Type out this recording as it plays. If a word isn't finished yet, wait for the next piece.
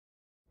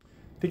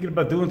Thinking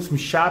about doing some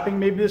shopping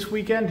maybe this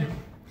weekend?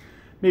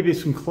 Maybe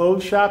some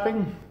clothes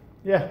shopping?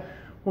 Yeah,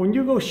 when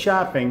you go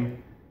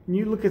shopping and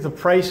you look at the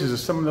prices of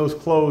some of those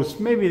clothes,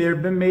 maybe they've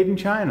been made in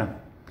China.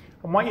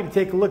 I want you to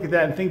take a look at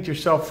that and think to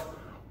yourself,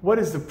 what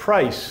is the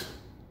price?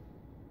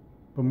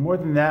 But more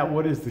than that,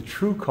 what is the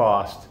true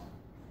cost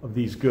of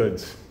these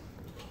goods?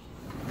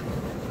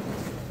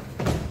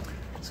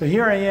 So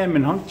here I am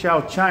in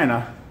Hangzhou,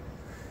 China,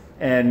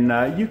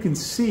 and you can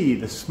see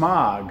the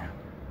smog.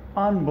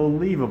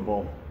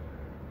 Unbelievable.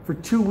 For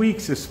 2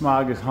 weeks the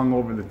smog has hung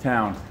over the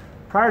town.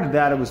 Prior to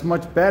that it was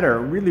much better.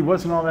 It really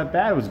wasn't all that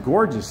bad. It was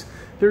gorgeous.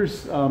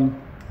 There's,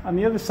 on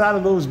the other side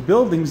of those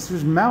buildings,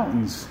 there's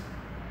mountains.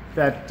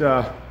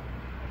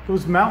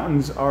 Those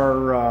mountains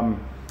are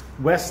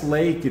West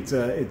Lake. It's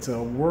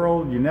a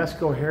World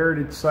UNESCO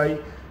Heritage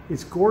Site.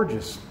 It's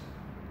gorgeous.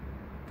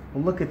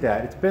 Well, look at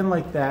that. It's been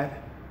like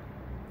that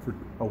for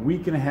a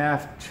week and a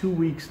half, 2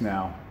 weeks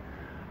now.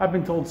 I've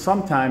been told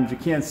sometimes you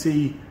can't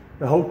see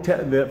the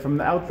hotel, from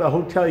out the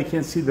hotel you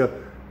can't see the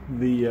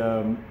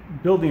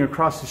building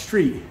across the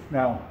street.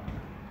 Now,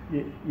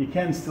 you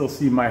can still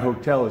see my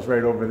hotel is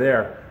right over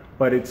there,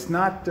 but it's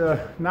not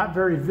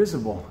very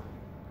visible.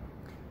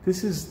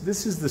 This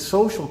is the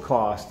social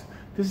cost.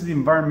 This is the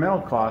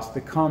environmental cost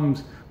that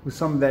comes with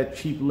some of that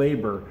cheap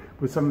labor,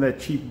 with some of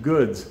that cheap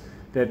goods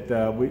that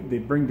they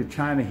bring to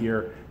China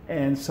here,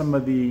 and some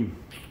of the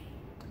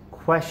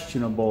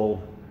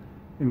questionable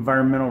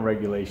environmental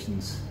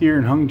regulations. Here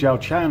in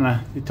Hangzhou,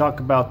 China, they talk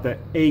about the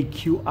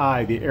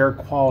AQI, the Air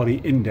Quality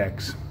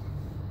Index.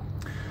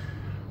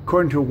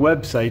 According to a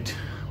website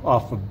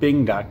off of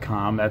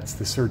Bing.com, that's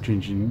the search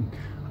engine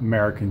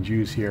Americans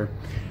use here,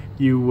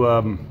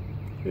 the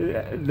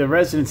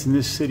residents in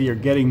this city are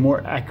getting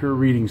more accurate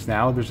readings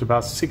now. There's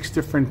about 6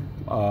 different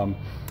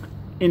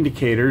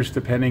indicators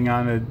depending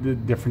on the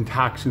different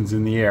toxins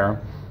in the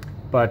air,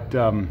 but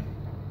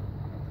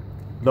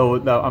though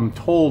I'm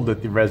told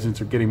that the residents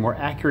are getting more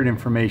accurate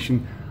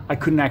information, I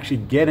couldn't actually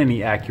get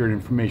any accurate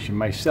information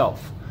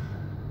myself.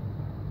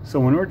 So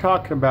when we're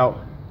talking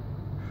about,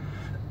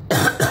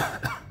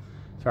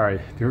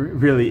 sorry, there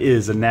really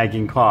is a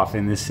nagging cough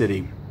in this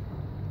city.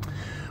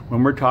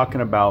 When we're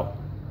talking about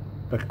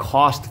the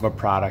cost of a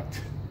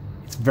product,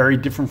 it's very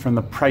different from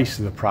the price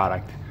of the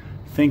product.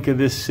 Think of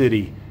this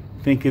city,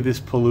 think of this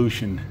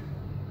pollution.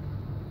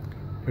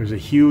 There's a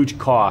huge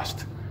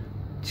cost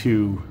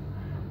to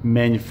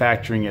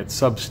manufacturing at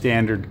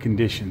substandard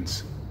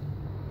conditions.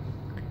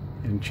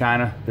 In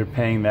China, they're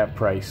paying that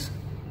price.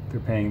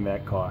 They're paying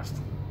that cost.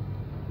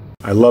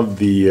 I love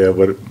the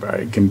what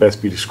can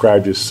best be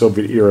described as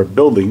Soviet-era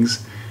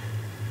buildings.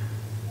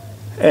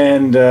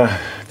 And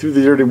through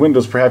the dirty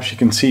windows, perhaps you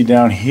can see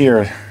down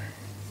here.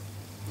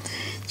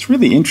 It's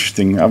really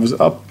interesting. I was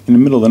up in the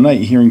middle of the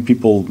night hearing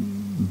people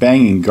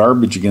banging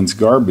garbage against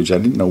garbage. I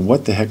didn't know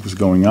what the heck was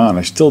going on.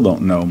 I still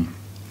don't know.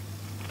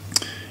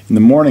 In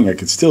the morning I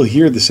could still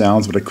hear the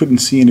sounds, but I couldn't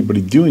see anybody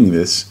doing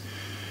this.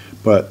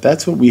 But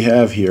that's what we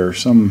have here.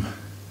 I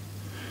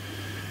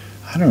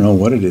don't know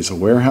what it is, a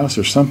warehouse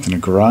or something, a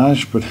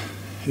garage, but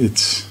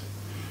it's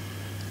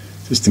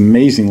just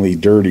amazingly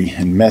dirty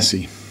and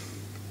messy.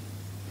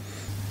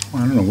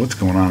 Well, I don't know what's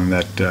going on in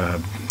that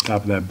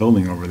top of that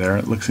building over there.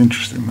 It looks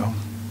interesting though.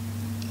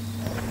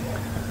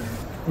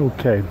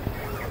 Okay,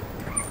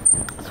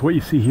 so what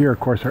you see here, of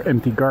course, are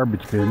empty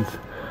garbage bins,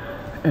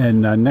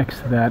 and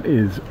next to that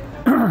is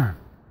a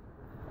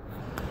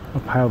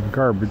pile of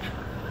garbage,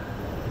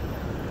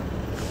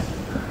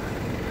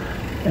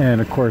 and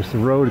of course the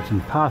road, it's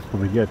impossible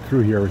to get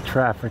through here with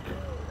traffic.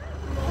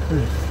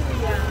 There's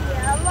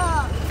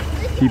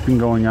keeping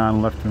going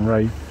on left and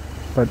right,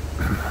 but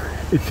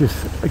it's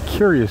just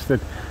curious that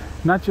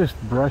not just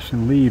brush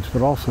and leaves,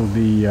 but also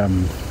the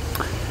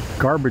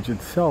garbage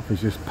itself is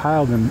just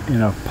piled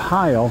in a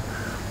pile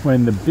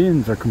when the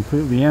bins are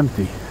completely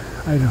empty.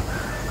 I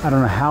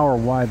don't know how or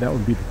why that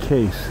would be the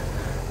case.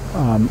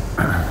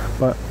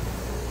 But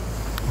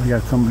we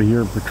got somebody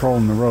here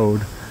patrolling the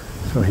road,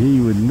 so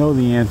he would know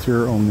the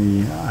answer,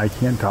 only I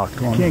can't talk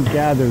to him. I can't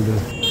gather the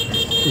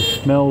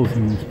smells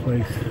in this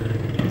place.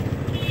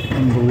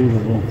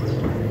 Unbelievable.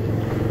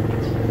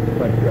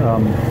 But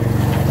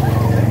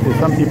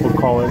some people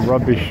call it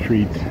Rubbish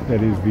Street.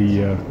 That is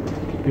the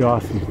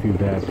Aussies do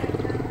that.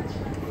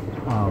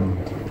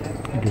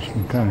 I guess you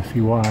can kind of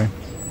see why.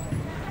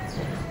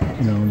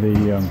 You know, they,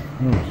 oh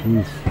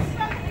jeez,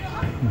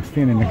 I'm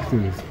standing next to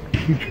this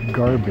huge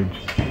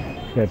garbage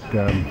that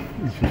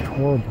is just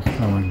horrible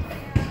smelling.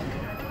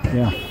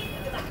 Yeah,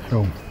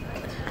 so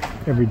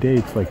every day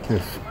it's like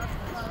this,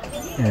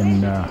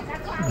 and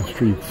the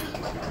streets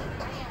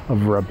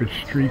of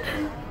Rubbish Street,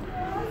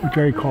 which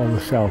I call the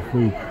South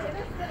Loop.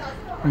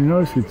 And you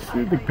notice it's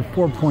like the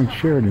 4 Point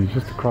Sheridan is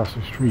just across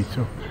the street,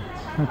 so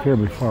not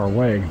terribly far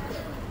away.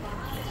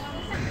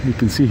 You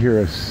can see here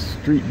a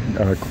street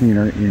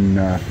cleaner in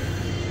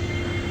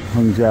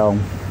Hangzhou.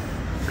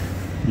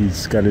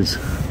 He's got his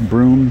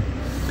broom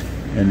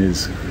and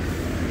his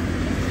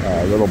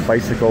little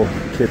bicycle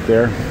kit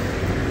there,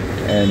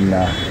 and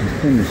he's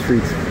cleaning the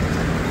streets.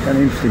 Kind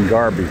of interesting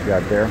garb he's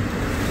got there.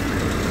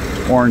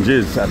 Orange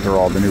is, after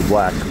all, the new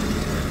black.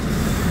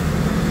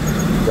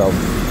 So.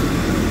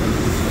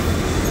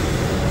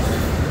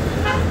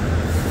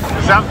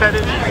 Is that what that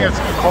is? You think it's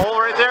coal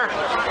right there?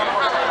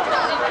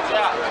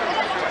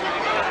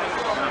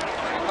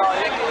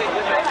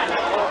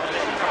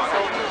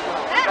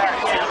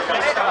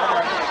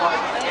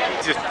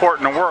 Easiest port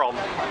in the world.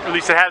 At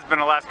least it has been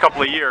the last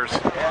couple of years.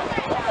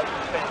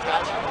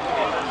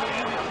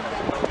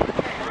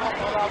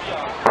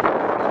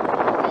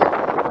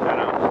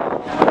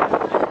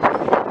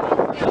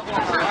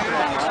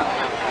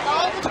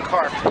 It's a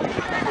carp.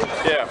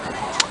 Yeah.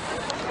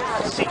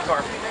 Sea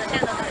carp.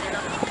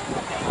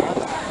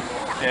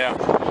 Yeah.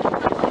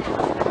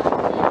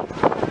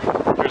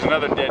 There's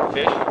another dead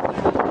fish.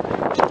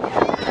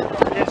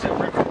 Is it?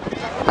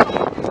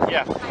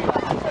 Yeah.